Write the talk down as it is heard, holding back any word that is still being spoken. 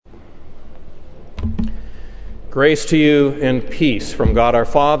Grace to you and peace from God our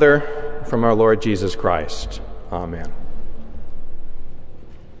Father, from our Lord Jesus Christ. Amen.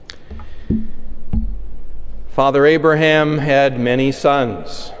 Father Abraham had many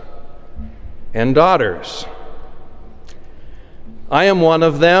sons and daughters. I am one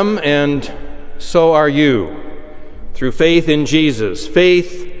of them, and so are you, through faith in Jesus,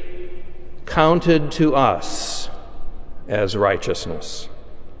 faith counted to us as righteousness.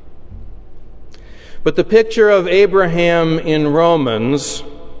 But the picture of Abraham in Romans,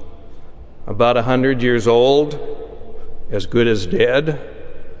 about 100 years old, as good as dead,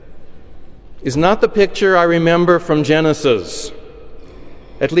 is not the picture I remember from Genesis,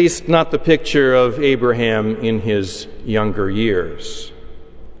 at least not the picture of Abraham in his younger years.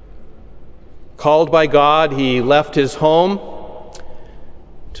 Called by God, he left his home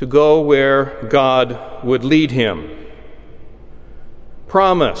to go where God would lead him.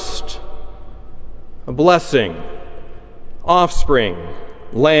 Promised a blessing, offspring,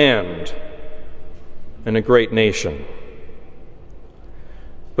 land, and a great nation.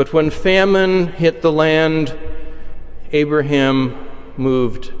 But when famine hit the land, Abraham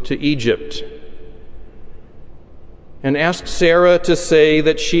moved to Egypt and asked Sarah to say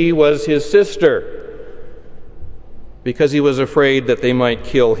that she was his sister because he was afraid that they might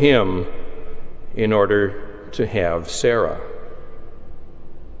kill him in order to have Sarah.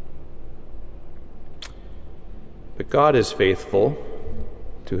 But God is faithful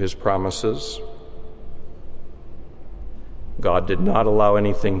to his promises. God did not allow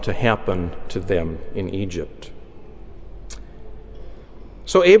anything to happen to them in Egypt.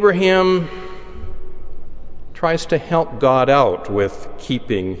 So Abraham tries to help God out with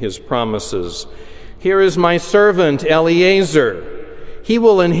keeping his promises. Here is my servant Eliezer. He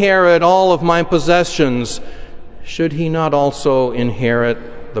will inherit all of my possessions. Should he not also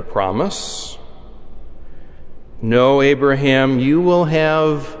inherit the promise? No, Abraham, you will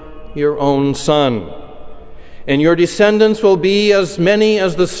have your own son, and your descendants will be as many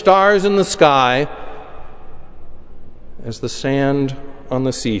as the stars in the sky, as the sand on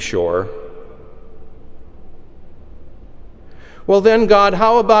the seashore. Well then, God,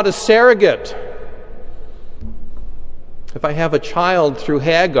 how about a surrogate? If I have a child through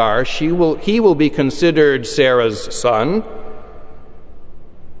Hagar, he will be considered Sarah's son,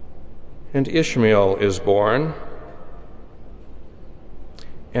 and Ishmael is born.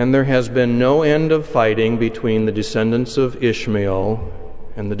 And there has been no end of fighting between the descendants of Ishmael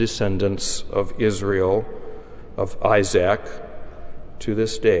and the descendants of Israel, of Isaac, to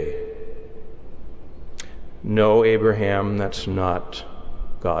this day. No, Abraham, that's not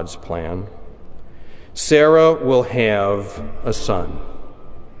God's plan. Sarah will have a son.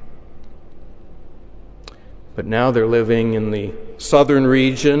 But now they're living in the southern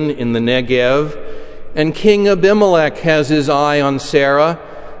region, in the Negev, and King Abimelech has his eye on Sarah.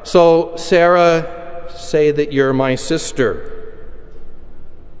 So, Sarah, say that you're my sister.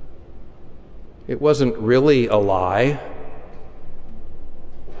 It wasn't really a lie.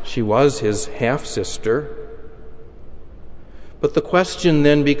 She was his half-sister. But the question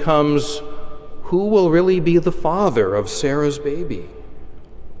then becomes, who will really be the father of Sarah's baby?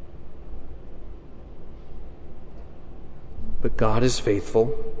 But God is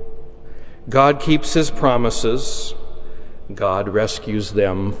faithful. God keeps his promises. God rescues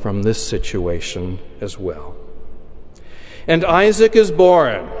them from this situation as well. And Isaac is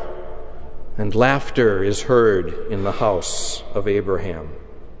born, and laughter is heard in the house of Abraham.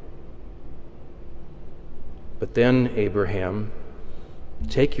 But then, Abraham,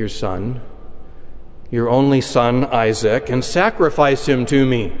 take your son, your only son Isaac, and sacrifice him to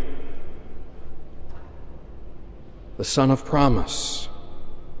me, the son of promise.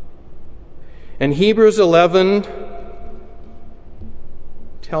 And Hebrews 11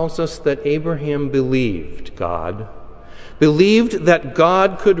 tells us that Abraham believed God, believed that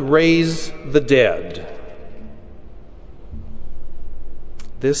God could raise the dead.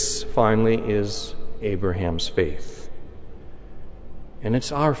 This finally is Abraham's faith. And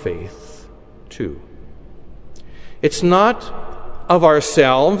it's our faith, too. It's not of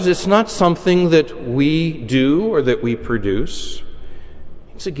ourselves. It's not something that we do or that we produce.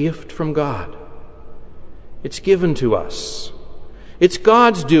 It's a gift from God. It's given to us. It's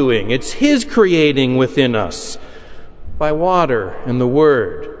God's doing. It's his creating within us by water and the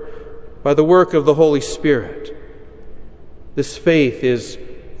Word, by the work of the Holy Spirit. This faith is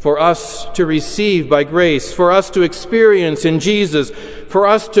for us to receive by grace, for us to experience in Jesus, for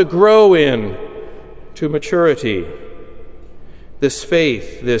us to grow in to maturity. This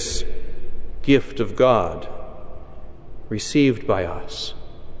faith, this gift of God, received by us,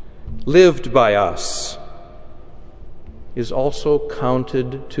 lived by us, is also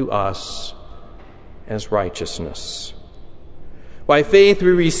counted to us as righteousness. By faith,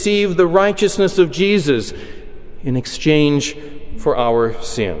 we receive the righteousness of Jesus in exchange for our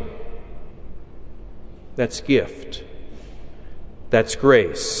sin. That's gift. That's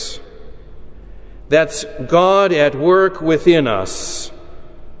grace. That's God at work within us,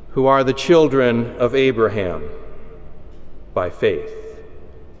 who are the children of Abraham by faith.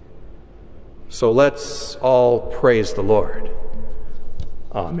 So let's all praise the Lord.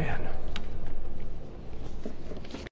 Amen.